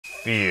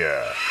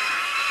fear.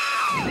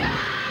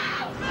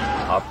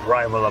 A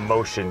primal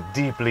emotion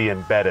deeply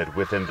embedded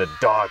within the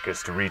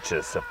darkest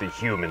reaches of the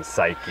human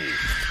psyche.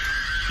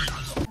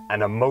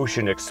 An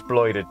emotion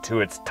exploited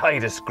to its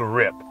tightest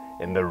grip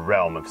in the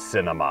realm of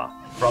cinema.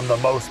 From the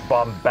most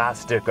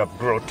bombastic of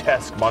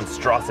grotesque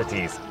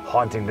monstrosities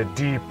haunting the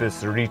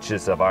deepest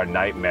reaches of our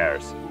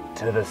nightmares,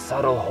 to the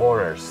subtle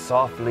horrors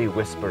softly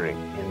whispering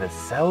in the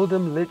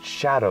seldom lit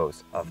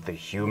shadows of the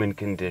human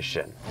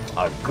condition.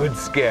 A good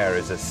scare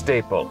is a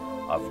staple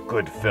of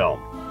good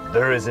film.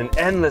 There is an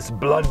endless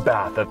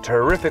bloodbath of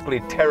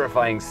terrifically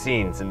terrifying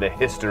scenes in the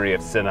history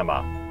of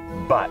cinema.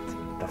 But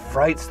the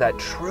frights that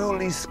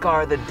truly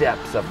scar the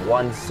depths of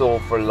one's soul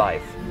for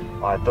life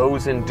are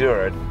those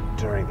endured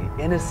during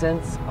the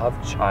innocence of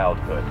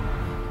childhood.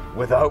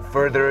 Without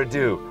further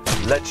ado,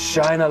 let's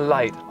shine a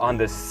light on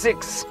the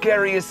 6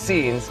 scariest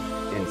scenes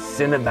in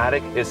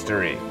cinematic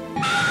history.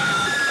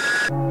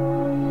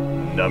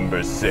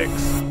 Number 6.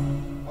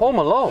 Home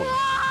Alone.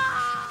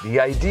 The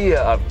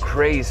idea of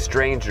crazed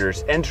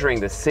strangers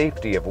entering the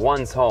safety of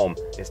one's home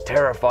is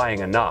terrifying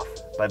enough,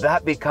 but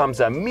that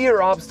becomes a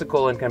mere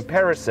obstacle in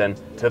comparison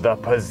to the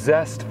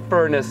possessed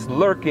furnace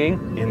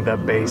lurking in the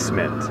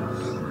basement.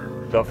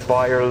 The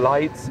fire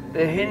lights,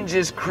 the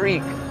hinges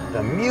creak,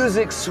 the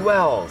music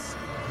swells.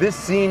 This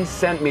scene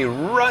sent me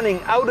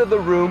running out of the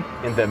room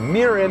in the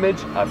mirror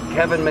image of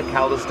Kevin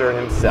McAllister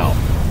himself.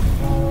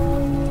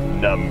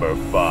 Number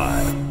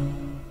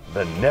 5.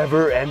 The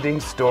Never-Ending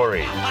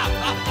Story.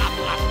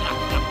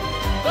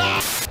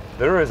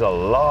 There is a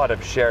lot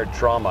of shared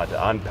trauma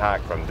to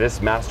unpack from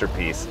this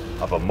masterpiece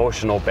of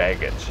emotional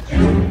baggage.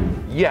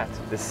 Yet,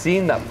 the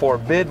scene that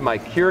forbid my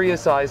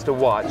curious eyes to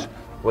watch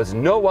was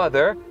no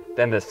other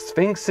than the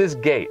Sphinx's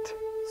Gate.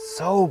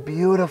 So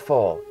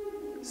beautiful,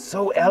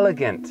 so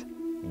elegant,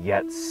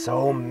 yet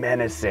so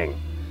menacing,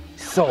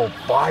 so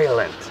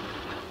violent.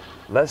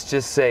 Let's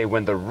just say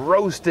when the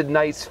roasted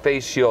knight's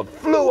face shield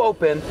flew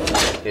open,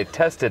 it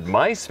tested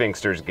my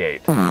Sphinx's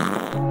Gate.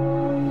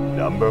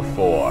 Number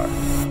 4.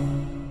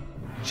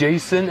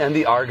 Jason and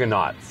the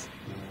Argonauts.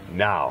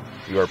 Now,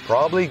 you are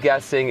probably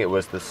guessing it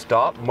was the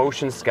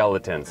stop-motion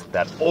skeletons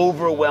that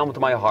overwhelmed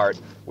my heart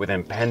with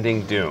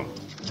impending doom.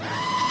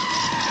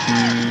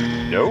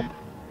 Nope.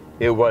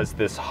 It was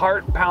this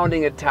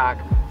heart-pounding attack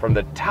from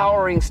the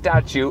towering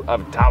statue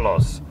of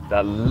Talos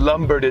that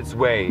lumbered its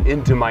way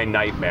into my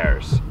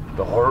nightmares.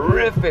 The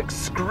horrific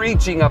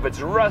screeching of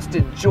its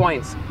rusted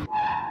joints.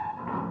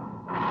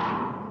 Ow,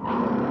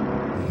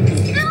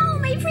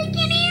 my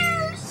freaking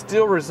ears!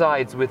 Still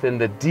resides within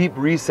the deep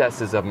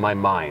recesses of my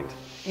mind.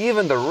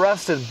 Even the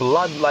rusted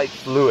blood-like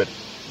fluid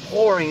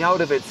pouring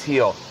out of its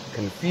heel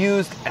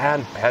confused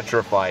and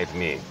petrified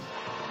me.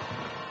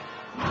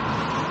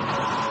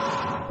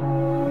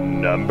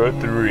 Number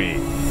 3.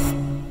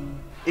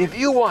 If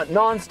you want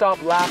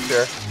non-stop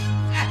laughter,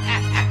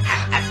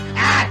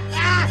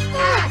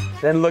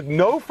 then look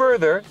no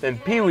further than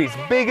Pee-wee's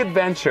Big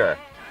Adventure.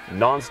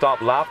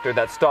 Non-stop laughter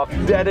that stops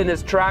dead in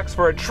his tracks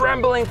for a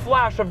trembling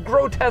flash of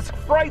grotesque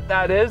fright,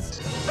 that is.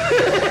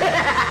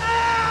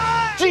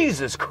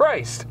 Jesus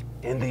Christ!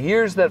 In the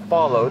years that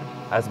followed,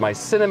 as my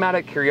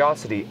cinematic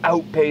curiosity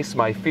outpaced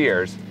my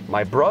fears,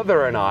 my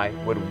brother and I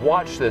would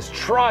watch this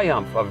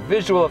triumph of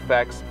visual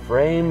effects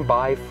frame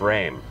by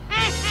frame.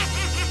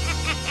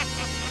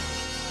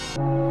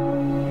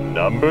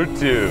 Number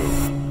 2.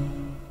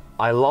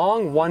 I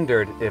long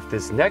wondered if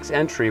this next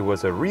entry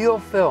was a real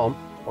film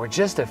or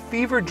just a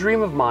fevered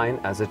dream of mine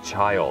as a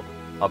child.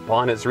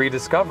 Upon its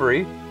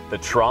rediscovery, the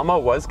trauma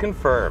was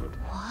confirmed.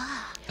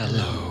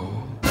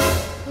 Hello.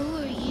 Who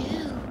are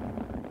you?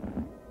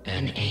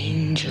 An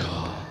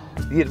angel.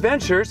 The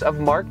Adventures of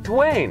Mark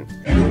Twain.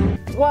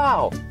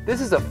 Wow,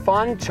 this is a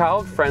fun,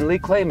 child-friendly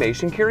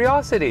claymation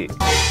curiosity.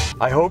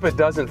 I hope it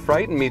doesn't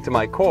frighten me to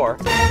my core,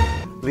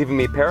 leaving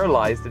me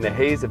paralyzed in a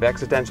haze of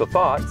existential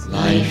thoughts.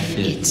 Life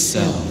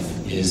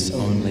itself is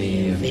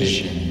only a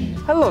vision.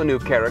 Hello, new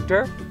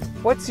character.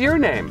 What's your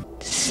name?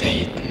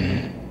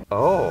 Satan.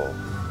 Oh.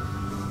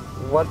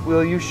 What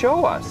will you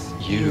show us?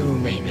 You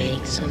may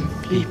make some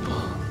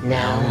people.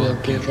 Now we'll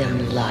give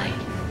them life.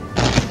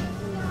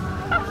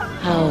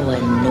 How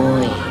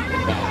annoying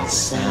that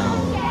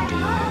sound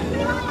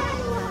is.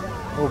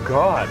 Oh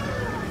God.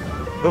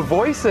 The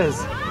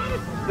voices.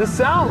 The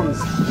sounds.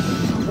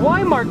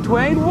 Why, Mark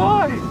Twain?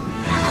 Why?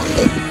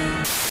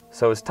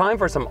 So it's time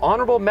for some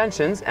honorable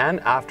mentions and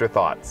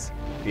afterthoughts.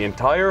 The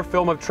entire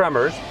film of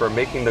Tremors for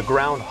making the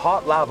ground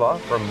hot lava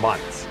for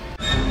months.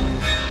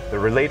 The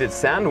related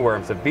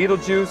sandworms of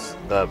Beetlejuice,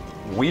 the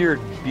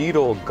weird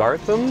beetle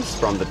Garthams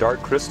from The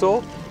Dark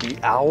Crystal, the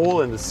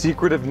owl and the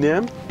Secret of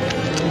Nim,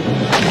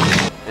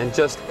 and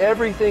just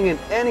everything and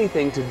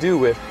anything to do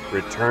with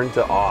Return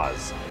to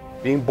Oz.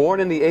 Being born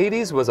in the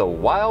 80s was a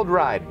wild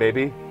ride,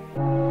 baby.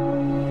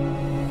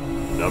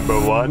 Number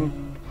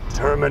 1,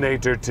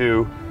 Terminator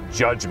 2,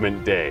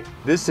 Judgment Day.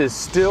 This is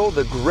still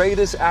the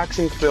greatest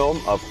action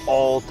film of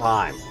all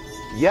time.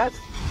 Yet,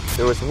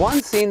 there was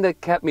one scene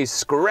that kept me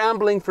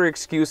scrambling for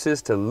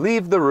excuses to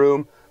leave the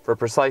room for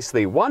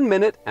precisely 1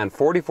 minute and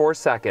 44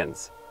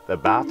 seconds. The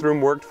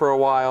bathroom worked for a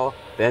while,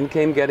 then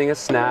came getting a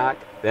snack,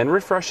 then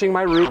refreshing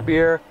my root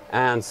beer,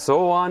 and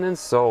so on and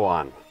so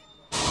on.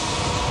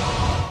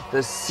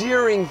 The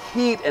searing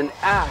heat and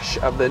ash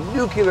of the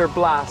nuclear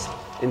blast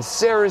in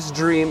Sarah's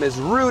dream is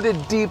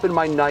rooted deep in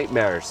my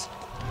nightmares.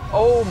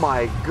 Oh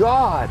my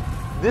God!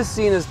 This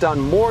scene has done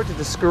more to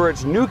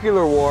discourage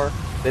nuclear war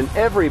than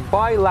every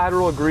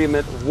bilateral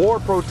agreement,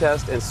 war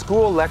protest, and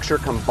school lecture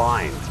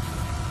combined.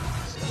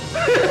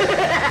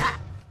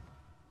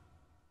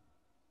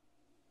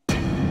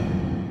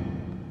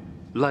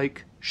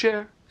 Like,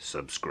 share,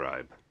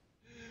 subscribe.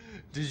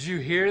 Did you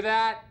hear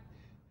that?